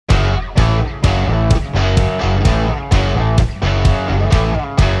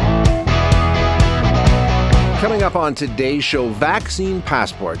Coming up on today's show, vaccine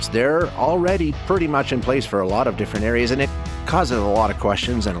passports. They're already pretty much in place for a lot of different areas, and it causes a lot of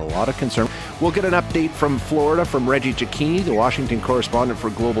questions and a lot of concern. We'll get an update from Florida from Reggie Cecchini, the Washington correspondent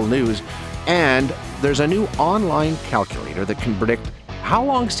for Global News. And there's a new online calculator that can predict how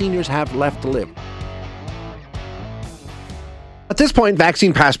long seniors have left to live. At this point,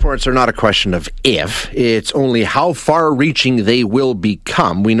 vaccine passports are not a question of if, it's only how far-reaching they will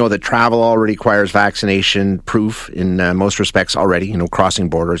become. We know that travel already requires vaccination proof in most respects already, crossing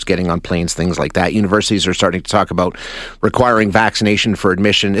borders, getting on planes, things like that. Universities are starting to talk about requiring vaccination for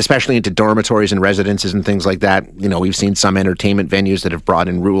admission, especially into dormitories and residences and things like that. We've seen some entertainment venues that have brought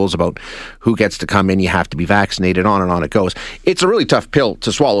in rules about who gets to come in, you have to be vaccinated, on and on it goes. It's a really tough pill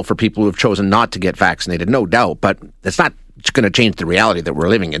to swallow for people who have chosen not to get vaccinated, no doubt, but it's not going to change the reality that we're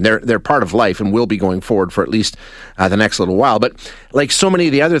living in. They're part of life and will be going forward for at least the next little while. But like so many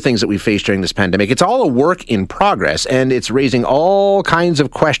of the other things that we faced during this pandemic, it's all a work in progress, and it's raising all kinds of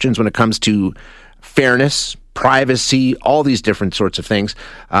questions when it comes to fairness, privacy, all these different sorts of things.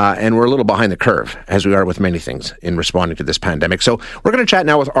 And we're a little behind the curve, as we are with many things in responding to this pandemic. So we're going to chat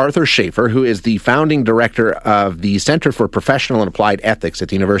now with Arthur Schafer, who is the founding director of the Center for Professional and Applied Ethics at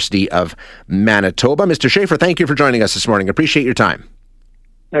the University of Manitoba. Mr. Schafer, thank you for joining us this morning. Appreciate your time.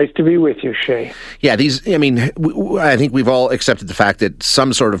 Nice to be with you, Shay. Yeah, I think we've all accepted the fact that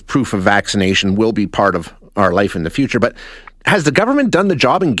some sort of proof of vaccination will be part of our life in the future, but has the government done the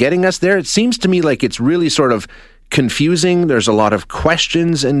job in getting us there? It seems to me like it's really sort of confusing. There's a lot of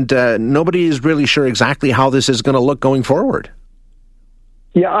questions, and nobody is really sure exactly how this is going to look going forward.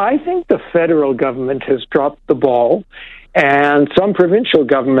 Yeah, I think the federal government has dropped the ball, and some provincial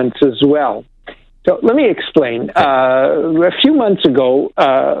governments as well. So let me explain. A few months ago,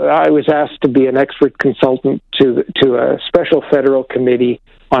 I was asked to be an expert consultant to a special federal committee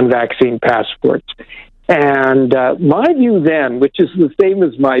on vaccine passports. And my view then, which is the same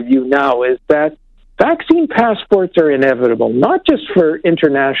as my view now, is that vaccine passports are inevitable, not just for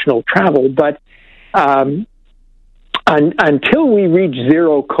international travel, but until we reach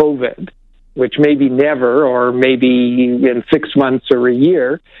zero COVID, which may be never, or maybe in 6 months or a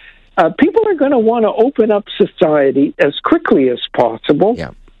year, people are going to want to open up society as quickly as possible.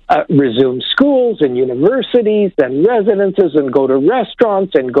 Yeah. Resume schools and universities and residences, and go to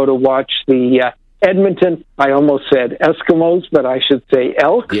restaurants and go to watch the Edmonton, I almost said Eskimos, but I should say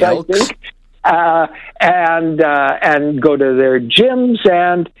Elks, I think, and go to their gyms.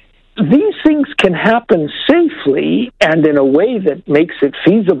 And these things can happen safely and in a way that makes it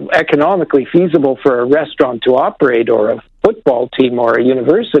feasible, economically feasible for a restaurant to operate, or a football team, or a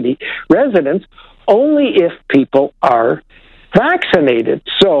university residence, only if people are vaccinated.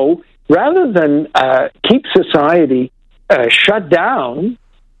 So rather than keep society shut down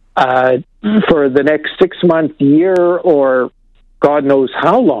for the next 6 month, year, or God knows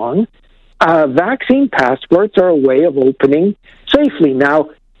how long, vaccine passports are a way of opening safely. Now,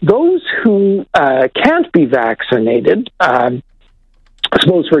 those who can't be vaccinated,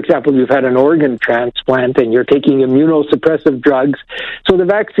 suppose, for example, you've had an organ transplant and you're taking immunosuppressive drugs, so the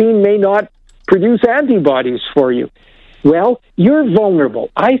vaccine may not produce antibodies for you. Well, you're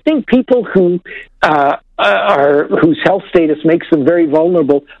vulnerable. I think people whose health status makes them very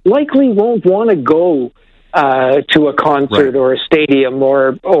vulnerable likely won't want to go to a concert, right, or a stadium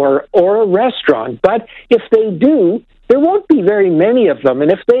or a restaurant. But if they do, there won't be very many of them.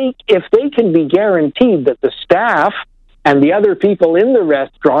 And if they can be guaranteed that the staff and the other people in the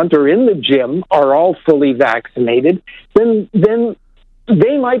restaurant or in the gym are all fully vaccinated, then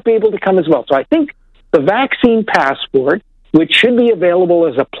they might be able to come as well. So I think the vaccine passport, which should be available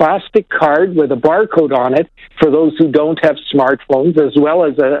as a plastic card with a barcode on it for those who don't have smartphones, as well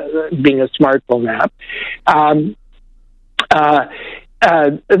as being a smartphone app.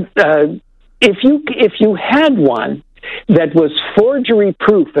 If you had one that was forgery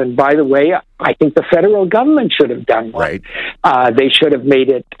proof, and by the way, I think the federal government should have done one. Right. They should have made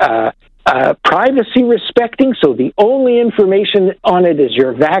it privacy respecting, so the only information on it is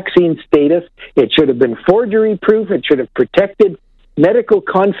your vaccine status. It should have been forgery proof. It should have protected medical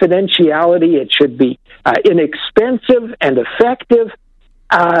confidentiality. It should be inexpensive and effective.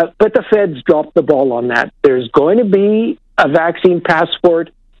 But the feds dropped the ball on that. There's going to be a vaccine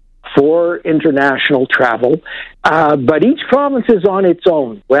passport for international travel, but each province is on its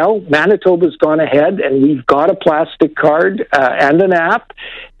own. Well, Manitoba's gone ahead, and we've got a plastic card and an app.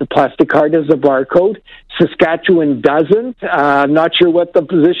 The plastic card has a barcode. Saskatchewan doesn't. I'm not sure what the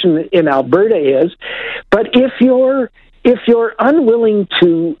position in Alberta is, but if you're unwilling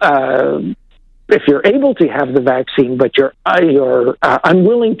to if you're able to have the vaccine, but you're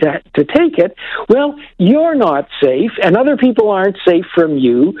unwilling to take it, well, you're not safe, and other people aren't safe from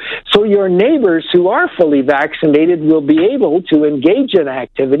you. So your neighbors who are fully vaccinated will be able to engage in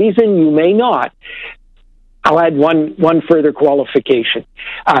activities, and you may not. I'll add one further qualification.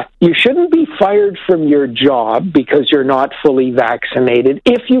 You shouldn't be fired from your job because you're not fully vaccinated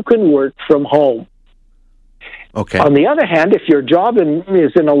if you can work from home. Okay. On the other hand, if your job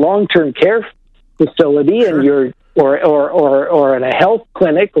is in a long-term care facility, and you're or in a health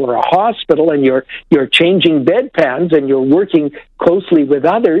clinic or a hospital, and you're changing bedpans and you're working closely with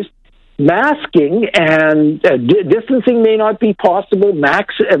others, masking and distancing may not be possible.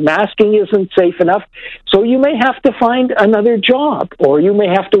 Masking isn't safe enough, so you may have to find another job, or you may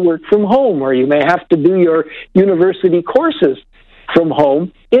have to work from home, or you may have to do your university courses from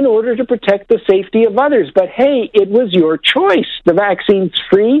home in order to protect the safety of others. But hey, it was your choice. The vaccine's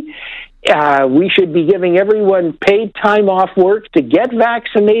free. We should be giving everyone paid time off work to get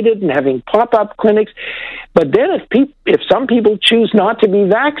vaccinated and having pop-up clinics. But then if some people choose not to be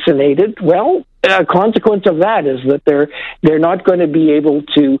vaccinated, well, a consequence of that is that they're not going to be able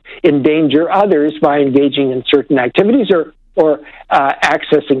to endanger others by engaging in certain activities or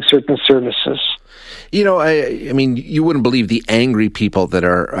accessing certain services. You know, I mean, you wouldn't believe the angry people that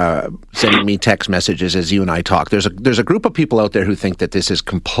are sending me text messages as you and I talk. There's a group of people out there who think that this is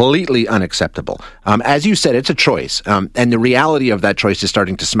completely unacceptable. As you said, it's a choice, and the reality of that choice is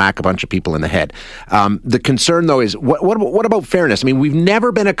starting to smack a bunch of people in the head. The concern, though, is what about fairness? I mean, we've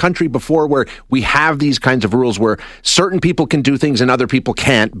never been a country before where we have these kinds of rules where certain people can do things and other people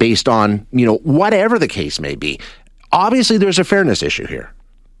can't based on, whatever the case may be. Obviously, there's a fairness issue here.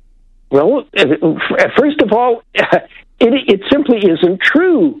 Well, first of all, it simply isn't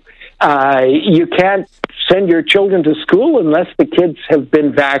true. You can't send your children to school unless the kids have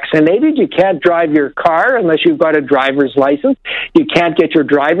been vaccinated. You can't drive your car unless you've got a driver's license. You can't get your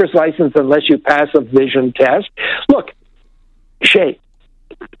driver's license unless you pass a vision test. Look, Shay,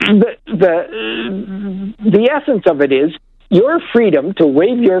 the essence of it is, your freedom to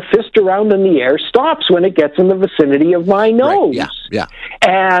wave your fist around in the air stops when it gets in the vicinity of my nose. Right. Yeah.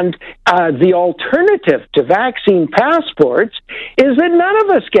 And the alternative to vaccine passports is that none of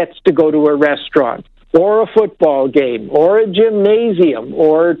us gets to go to a restaurant or a football game or a gymnasium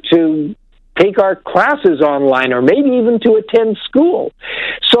or to take our classes online or maybe even to attend school.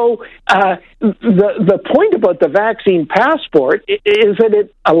 So the point about the vaccine passport is that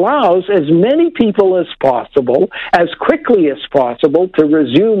it allows as many people as possible, as quickly as possible, to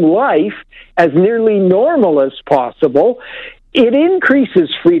resume life as nearly normal as possible. It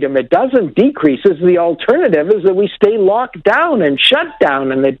increases freedom. It doesn't decrease. The alternative is that we stay locked down and shut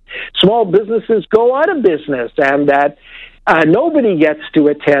down and that small businesses go out of business and that nobody gets to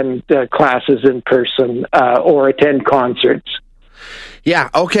attend classes in person or attend concerts. Yeah,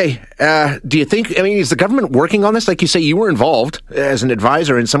 okay. Do you think, is the government working on this? Like you say, you were involved as an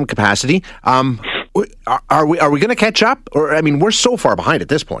advisor in some capacity. Are we going to catch up? Or, we're so far behind at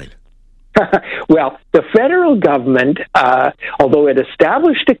this point. Well, the federal government, although it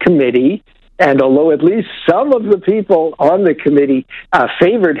established a committee, and although at least some of the people on the committee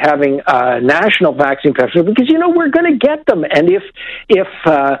favored having a national vaccine passport, because, we're going to get them. And if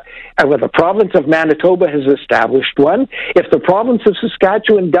the province of Manitoba has established one, if the province of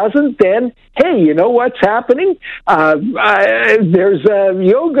Saskatchewan doesn't, then, hey, you know what's happening? There's a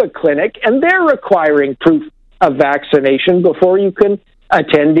yoga clinic, and they're requiring proof of vaccination before you can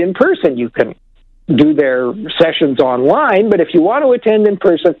attend in person. You can do their sessions online, but if you want to attend in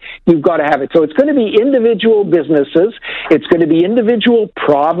person, you've got to have it. So it's going to be individual businesses. It's going to be individual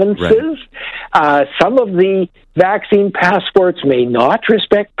provinces. Right. Some of the vaccine passports may not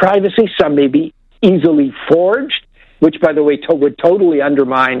respect privacy. Some may be easily forged, which, by the way, would totally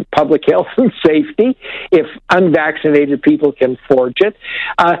undermine public health and safety if unvaccinated people can forge it.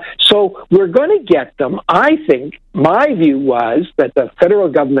 So we're going to get them. I think my view was that the federal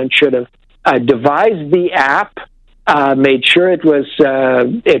government should have devised the app, made sure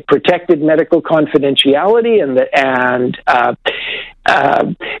it protected medical confidentiality, and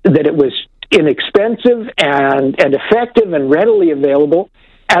that it was inexpensive and effective and readily available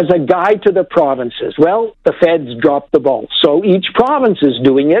as a guide to the provinces. Well, the feds dropped the ball, so each province is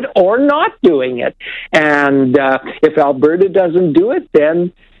doing it or not doing it. And if Alberta doesn't do it,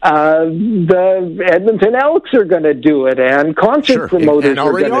 then the Edmonton Elks are going to do it, and concert promoters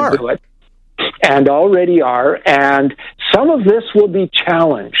are going to do it. And already are, and some of this will be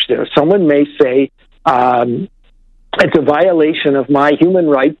challenged. Someone may say it's a violation of my human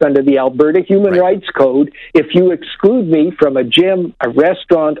rights under the Alberta Human Rights Code if you exclude me from a gym, a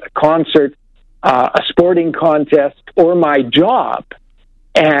restaurant, a concert, a sporting contest, or my job.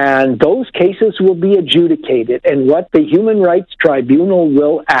 And those cases will be adjudicated. And what the Human Rights Tribunal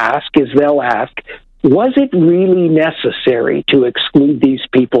will ask is they'll ask, was it really necessary to exclude these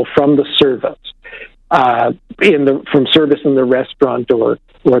people from the service, from service in the restaurant or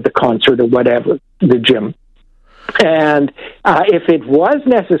the concert or whatever, the gym? And if it was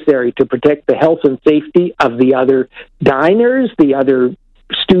necessary to protect the health and safety of the other diners, the other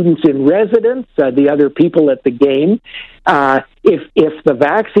students in residence, the other people at the game, if the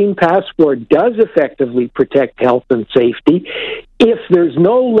vaccine passport does effectively protect health and safety, if there's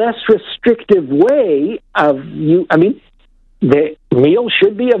no less restrictive way the meal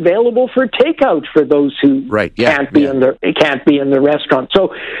should be available for takeout for those who can't be in the restaurant.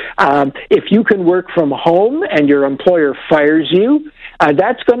 So, if you can work from home and your employer fires you,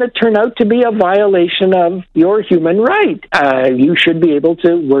 that's going to turn out to be a violation of your human right. You should be able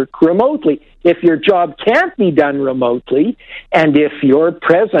to work remotely. If your job can't be done remotely, and if your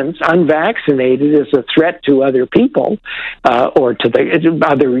presence unvaccinated is a threat to other people, or to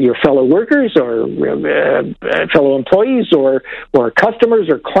your fellow workers or fellow employees or customers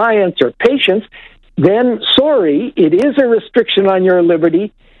or clients or patients, then sorry, it is a restriction on your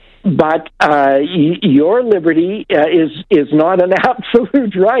liberty. But your liberty is not an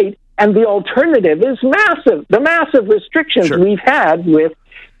absolute right, and the alternative is massive. The massive restrictions we've had with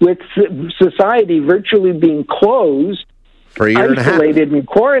society virtually being closed, for a year isolated and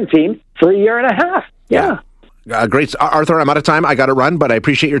quarantined for a year and a half. Yeah. Great. Arthur, I'm out of time. I got to run, but I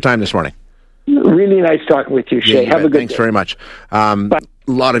appreciate your time this morning. Really nice talking with you, Shay. Have a good day. Thanks very much. A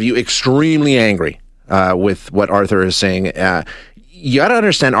lot of you extremely angry with what Arthur is saying. You got to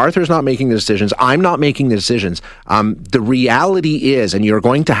understand, Arthur's not making the decisions. I'm not making the decisions. The reality is, and you're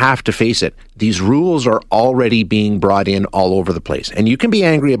going to have to face it, these rules are already being brought in all over the place. And you can be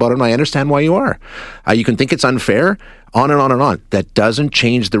angry about it, and I understand why you are. You can think it's unfair, on and on and on. That doesn't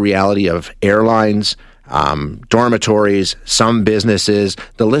change the reality of airlines, dormitories, some businesses.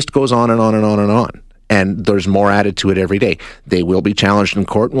 The list goes on and on and on and on. And there's more added to it every day. They will be challenged in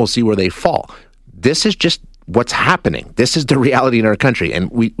court, and we'll see where they fall. This is just what's happening. This is the reality in our country, and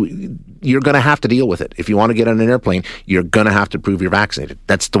you're going to have to deal with it. If you want to get on an airplane, you're going to have to prove you're vaccinated.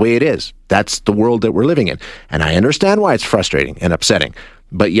 That's the way it is. That's the world that we're living in. And I understand why it's frustrating and upsetting.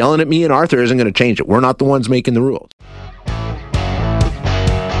 But yelling at me and Arthur isn't going to change it. We're not the ones making the rules.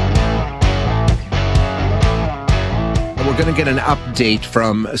 We're going to get an update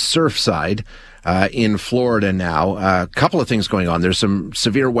from Surfside in Florida now. A couple of things going on. There's some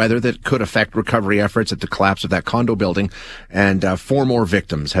severe weather that could affect recovery efforts at the collapse of that condo building, and 4 more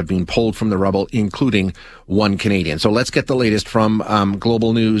victims have been pulled from the rubble, including 1 Canadian. So let's get the latest from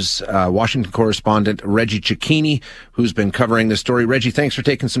Global News Washington correspondent Reggie Cecchini, who's been covering this story. Reggie, thanks for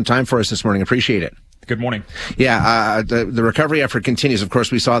taking some time for us this morning. Appreciate it. Good morning. Yeah, the recovery effort continues. Of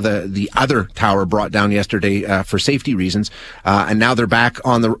course, we saw the other tower brought down yesterday for safety reasons, and now they're back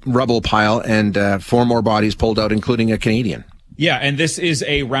on the rubble pile, and 4 more bodies pulled out, including a Canadian. Yeah, and this is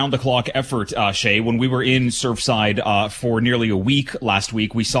a round-the-clock effort, Shay. When we were in Surfside for nearly a week last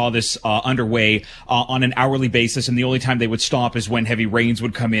week, we saw this underway on an hourly basis, and the only time they would stop is when heavy rains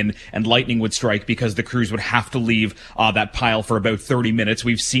would come in and lightning would strike, because the crews would have to leave that pile for about 30 minutes.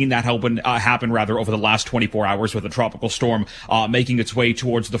 We've seen that happen over the last 24 hours with a tropical storm making its way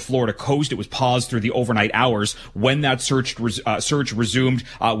towards the Florida coast. It was paused through the overnight hours. When that search resumed,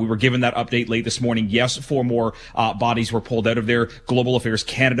 we were given that update late this morning. Yes, 4 more bodies were pulled out of there. Global Affairs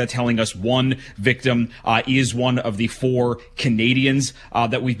Canada telling us 1 victim is one of the 4 Canadians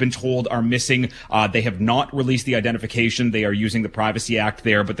that we've been told are missing. They have not released the identification. They are using the Privacy Act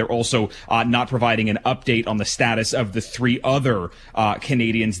there, but they're also not providing an update on the status of the 3 other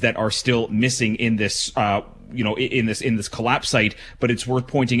Canadians that are still missing in this in this collapse site. But it's worth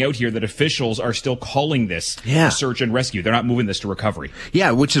pointing out here that officials are still calling this search and rescue. They're not moving this to recovery.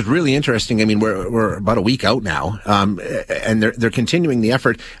 Yeah, which is really interesting. I mean, we're about a week out now, and they're continuing the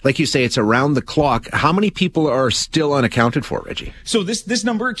effort. Like you say, it's around the clock. How many people are still unaccounted for, Reggie? So this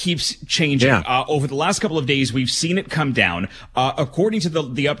number keeps changing. Yeah. Over the last couple of days, we've seen it come down. According to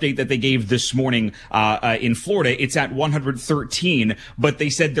the update that they gave this morning in Florida, it's at 113, but they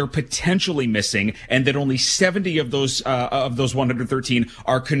said they're potentially missing, and that only 70 of those 113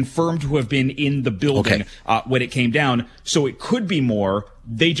 are confirmed to have been in the building when it came down. So it could be more.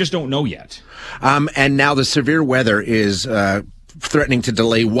 They just don't know yet. And now the severe weather is threatening to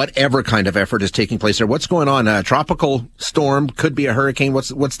delay whatever kind of effort is taking place there. What's going on? A tropical storm, could be a hurricane. What's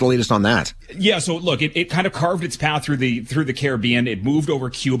the latest on that? Yeah, so look, it kind of carved its path through the Caribbean. It moved over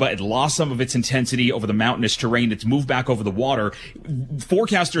Cuba. It lost some of its intensity over the mountainous terrain. It's moved back over the water.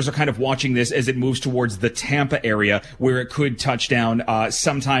 Forecasters are kind of watching this as it moves towards the Tampa area, where it could touch down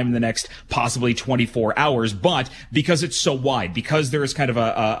sometime in the next possibly 24 hours. But because it's so wide, because there is kind of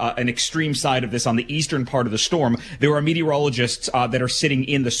an extreme side of this on the eastern part of the storm, there are meteorologists that are sitting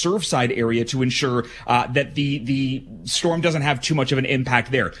in the Surfside area to ensure that the storm doesn't have too much of an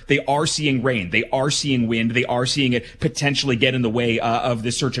impact there. They are seeing rain. They are seeing wind. They are seeing it potentially get in the way of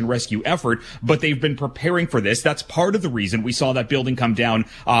the search and rescue effort, but they've been preparing for this. That's part of the reason we saw that building come down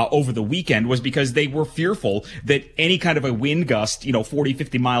over the weekend, was because they were fearful that any kind of a wind gust, 40,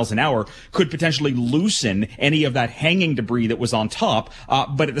 50 miles an hour, could potentially loosen any of that hanging debris that was on top,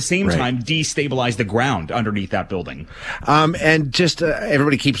 but at the same time destabilize the ground underneath that building. And just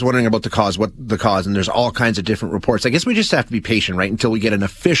everybody keeps wondering about the cause, and there's all kinds of different reports. I guess we just have to be patient, right, until we get an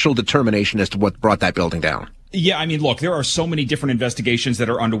official determination as to what brought that building down. Yeah, I mean, look, there are so many different investigations that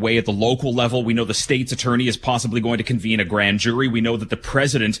are underway at the local level. We know the state's attorney is possibly going to convene a grand jury. We know that the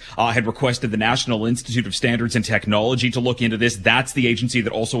president had requested the National Institute of Standards and Technology to look into this. That's the agency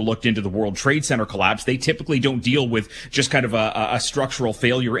that also looked into the World Trade Center collapse. They typically don't deal with just kind of a structural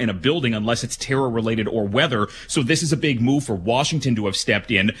failure in a building unless it's terror-related or weather. So this is a big move for Washington to have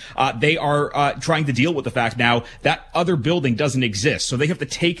stepped in. They are trying to deal with the fact now that other building doesn't exist. So they have to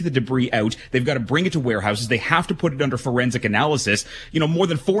take the debris out. They've got to bring it to warehouses. They have to put it under forensic analysis. More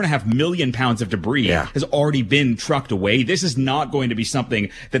than 4.5 million pounds of debris has already been trucked away. This is not going to be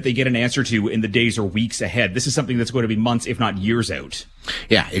something that they get an answer to in the days or weeks ahead. This is something that's going to be months, if not years out.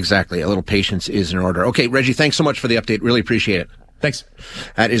 Yeah, exactly. A little patience is in order. Okay, Reggie, thanks so much for the update. Really appreciate it. Thanks.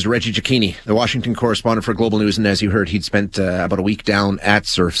 That is Reggie Cecchini, the Washington correspondent for Global News. And as you heard, he'd spent about a week down at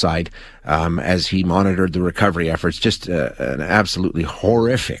Surfside as he monitored the recovery efforts. Just an absolutely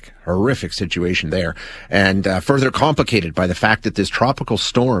horrific situation there. And further complicated by the fact that this tropical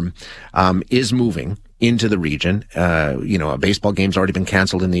storm is moving into the region. A baseball game's already been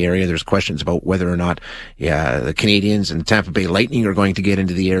canceled in the area. There's questions about whether or not the Canadians and Tampa Bay Lightning are going to get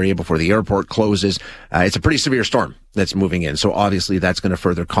into the area before the airport closes. It's a pretty severe storm that's moving in. So obviously that's going to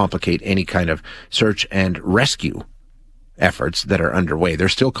further complicate any kind of search and rescue efforts that are underway. They're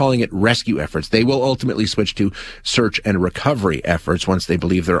still calling it rescue efforts. They will ultimately switch to search and recovery efforts once they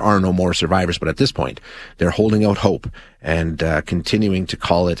believe there are no more survivors. But at this point, they're holding out hope and continuing to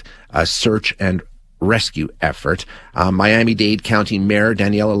call it a search and rescue effort. Miami-Dade County Mayor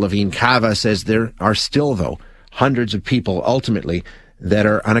Daniela Levine Cava says there are still, though, hundreds of people ultimately that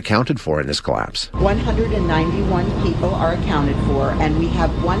are unaccounted for in this collapse. 191 people are accounted for, and we have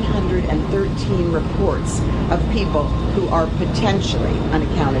 113 reports of people who are potentially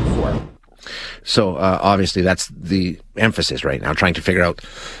unaccounted for. So obviously that's the emphasis right now, trying to figure out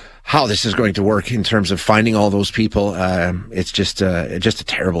how this is going to work in terms of finding all those people. It's just a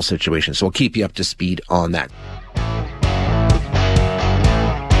terrible situation. So we'll keep you up to speed on that.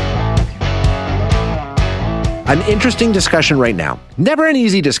 An interesting discussion right now. Never an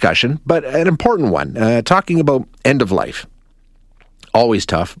easy discussion, but an important one. Talking about end of life. Always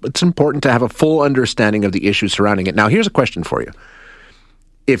tough, but it's important to have a full understanding of the issues surrounding it. Now, here's a question for you.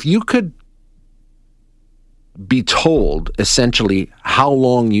 If you could be told essentially how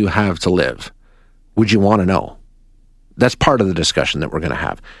long you have to live, would you want to know? That's part of the discussion that we're going to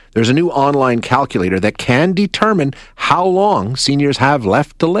have. There's a new online calculator that can determine how long seniors have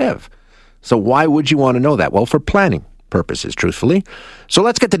left to live. So why would you want to know that? Well, for planning purposes, truthfully. So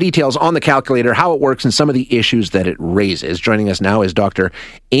let's get the details on the calculator, how it works, and some of the issues that it raises. Joining us now is Dr.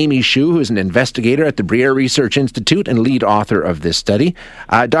 Amy Hsu, who is an investigator at the Briere Research Institute and lead author of this study.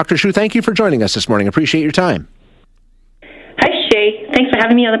 Dr. Hsu, thank you for joining us this morning. Appreciate your time. Hi, Shay. Thanks for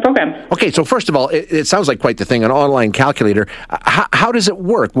having me on the program. Okay, so first of all, it sounds like quite the thing, an online calculator. How does it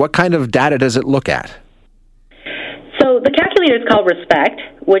work? What kind of data does it look at? So the calculator is called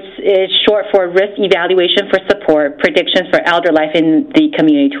RESPECT, which is short for Risk Evaluation for Support, Predictions for Elder Life in the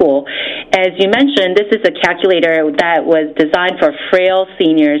Community tool. As you mentioned, this is a calculator that was designed for frail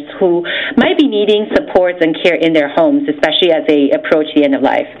seniors who might be needing supports and care in their homes, especially as they approach the end of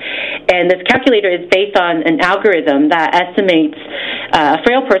life. And this calculator is based on an algorithm that estimates a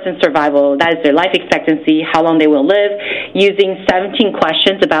frail person's survival, that is their life expectancy, how long they will live, using 17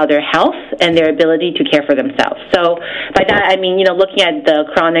 questions about their health and their ability to care for themselves. So by that, I mean, looking at the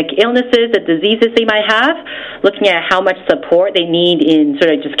chronic illnesses, the diseases they might have, looking at how much support they need in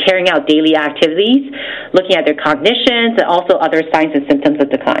sort of just carrying out daily activities, looking at their cognitions, and also other signs and symptoms of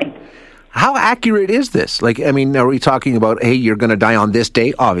decline. How accurate is this? Like, I mean, are we talking about, hey, you're going to die on this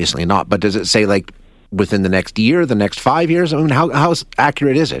day? Obviously not. But does it say, like, within the next year, the next 5 years? I mean, how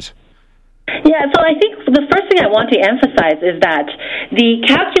accurate is it? Yeah, so I think the first thing I want to emphasize is that the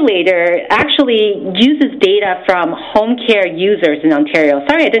calculator actually uses data from home care users in Ontario.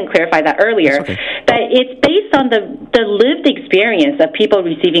 Sorry, I didn't clarify that earlier. Okay. But it's based on the lived experience of people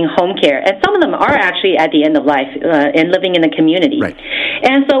receiving home care. And some of them are actually at the end of life and living in the community. Right.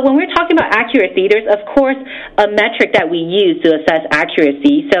 And so when we're talking about accuracy, there's, of course, a metric that we use to assess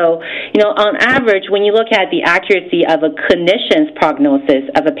accuracy. So, on average, when you look at the accuracy of a clinician's prognosis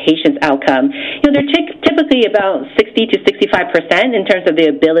of a patient's outcome, they're typically about 60 to 65% in terms of the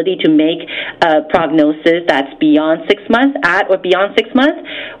ability to make a prognosis that's beyond 6 months, at or beyond 6 months,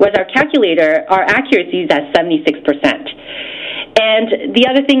 whereas our calculator, our accuracy is at 76%. And the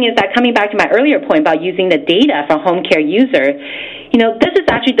other thing is that, coming back to my earlier point about using the data from home care user, this is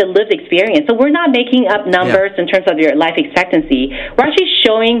actually the lived experience. So we're not making up numbers in terms of your life expectancy. We're actually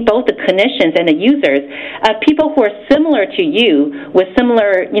showing both the clinicians and the users people who are similar to you with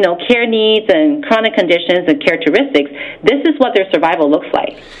similar, care needs and chronic conditions and characteristics. This is what their survival looks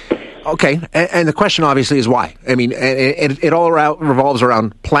like. Okay, and the question obviously is why. I mean, it all revolves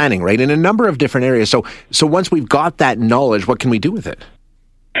around planning, right? In a number of different areas. So once we've got that knowledge, what can we do with it?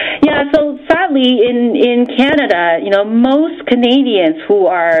 Yeah, so sadly, in Canada, most Canadians who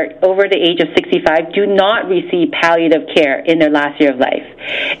are over the age of 65 do not receive palliative care in their last year of life.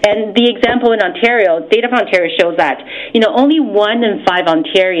 And the example in Ontario, data from Ontario shows that, only 1 in 5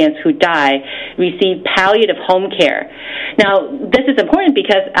 Ontarians who die receive palliative home care. Now, this is important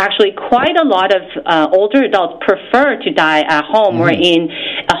because actually quite a lot of older adults prefer to die at home or in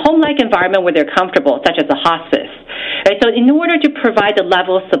a home-like environment where they're comfortable, such as a hospice. Right, so in order to provide the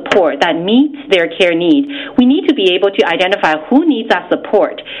level of support that meets their care need, we need to be able to identify who needs that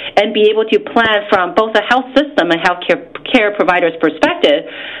support and be able to plan from both a health system and health care provider's perspective,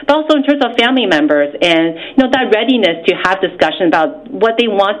 but also in terms of family members and that readiness to have discussion about what they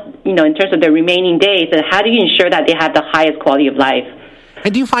want, in terms of their remaining days, and how do you ensure that they have the highest quality of life.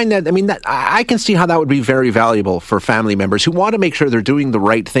 And do you find that, that I can see how that would be very valuable for family members who want to make sure they're doing the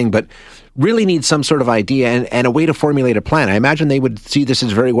right thing, but really need some sort of idea and a way to formulate a plan. I imagine they would see this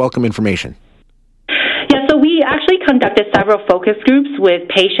as very welcome information. Yeah, so we actually conducted several focus groups with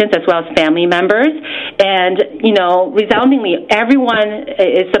patients as well as family members. And, resoundingly, everyone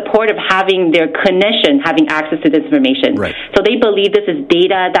is supportive of having their clinician having access to this information. Right. So they believe this is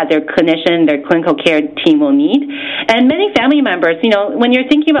data that their clinician, their clinical care team will need. And many family members, when you're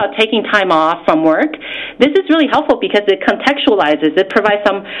thinking about taking time off from work, this is really helpful because it contextualizes, it provides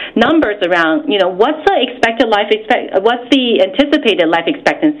some numbers around, what's the anticipated life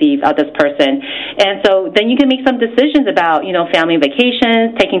expectancy of this person. And so then you can make some decisions about, family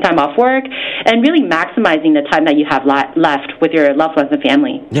vacations, taking time off work, and really maximizing the time that you have left with your loved ones and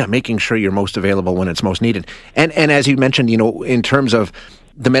family. Yeah, making sure you're most available when it's most needed. And as you mentioned, in terms of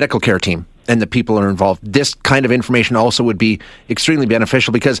the medical care team and the people who are involved, this kind of information also would be extremely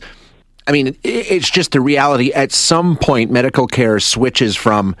beneficial because, it's just the reality. At some point, medical care switches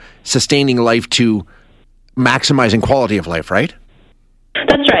from sustaining life to maximizing quality of life, right?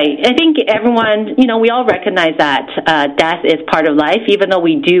 That's right. I think everyone, we all recognize that death is part of life, even though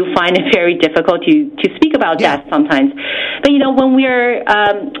we do find it very difficult to speak about death sometimes. But, when we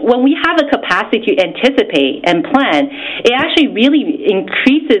have the capacity to anticipate and plan, it actually really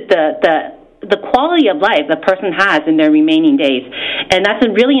increases the quality of life the person has in their remaining days. And that's a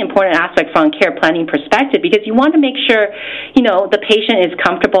really important aspect from a care planning perspective because you want to make sure, the patient is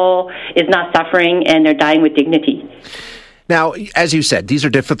comfortable, is not suffering, and they're dying with dignity. Now, as you said, these are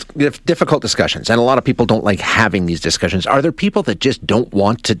difficult discussions, and a lot of people don't like having these discussions. Are there people that just don't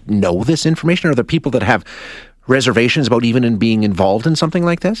want to know this information? Are there people that have reservations about even being involved in something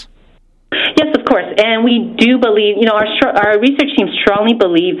like this? Yes, of course. And we do believe, our research team strongly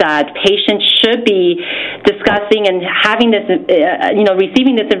believe that patients should be discussing and having this,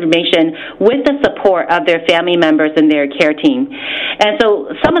 receiving this information with the support of their family members and their care team. And so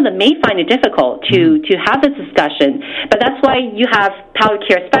some of them may find it difficult to have this discussion, but that's why you have palliative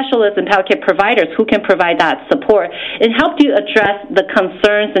care specialists and palliative care providers who can provide that support and help to address the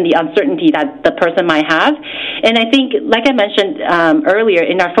concerns and the uncertainty that the person might have. And I think, like I mentioned earlier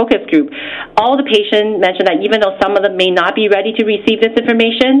in our focus group, all the patients mentioned that even though some of them may not be ready to receive this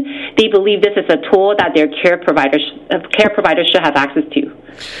information, they believe this is a tool that their care providers should have access to.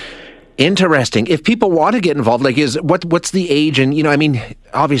 Interesting. If people want to get involved, what's the age? And,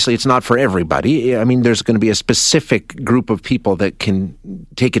 obviously it's not for everybody. There's going to be a specific group of people that can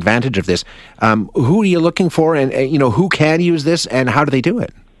take advantage of this. Who are you looking for and who can use this and how do they do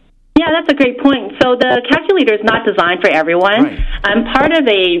it? Yeah, that's a great point. So the calculator is not designed for everyone. Right. I'm part of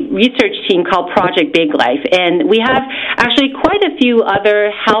a research team called Project Big Life, and we have actually quite a few other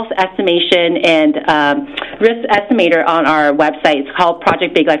health estimation and risk estimator on our website. It's called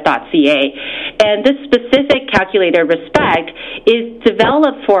projectbiglife.ca. And this specific calculator, Respect, is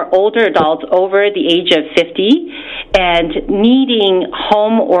developed for older adults over the age of 50 and needing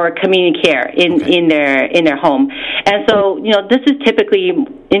home or community care in their home. And so, this is typically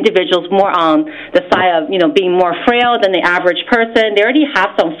individuals more on the side of, being more frail than the average person. They already have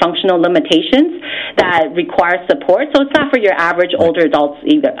some functional limitations that require support. So it's not for your average older adults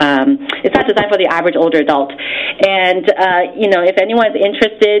either. It's not designed for the average older adult. And, if anyone's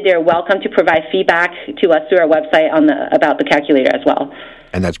interested, they're welcome to provide feedback to us through our website about the calculator as well.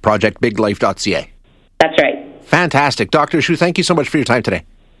 And that's projectbiglife.ca. That's right. Fantastic. Dr. Xu, thank you so much for your time today.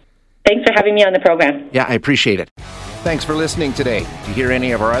 Thanks for having me on the program. Yeah, I appreciate it. Thanks for listening today. To hear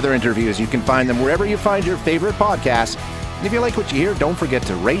any of our other interviews, you can find them wherever you find your favorite podcasts. And if you like what you hear, don't forget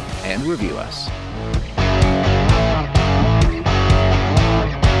to rate and review us.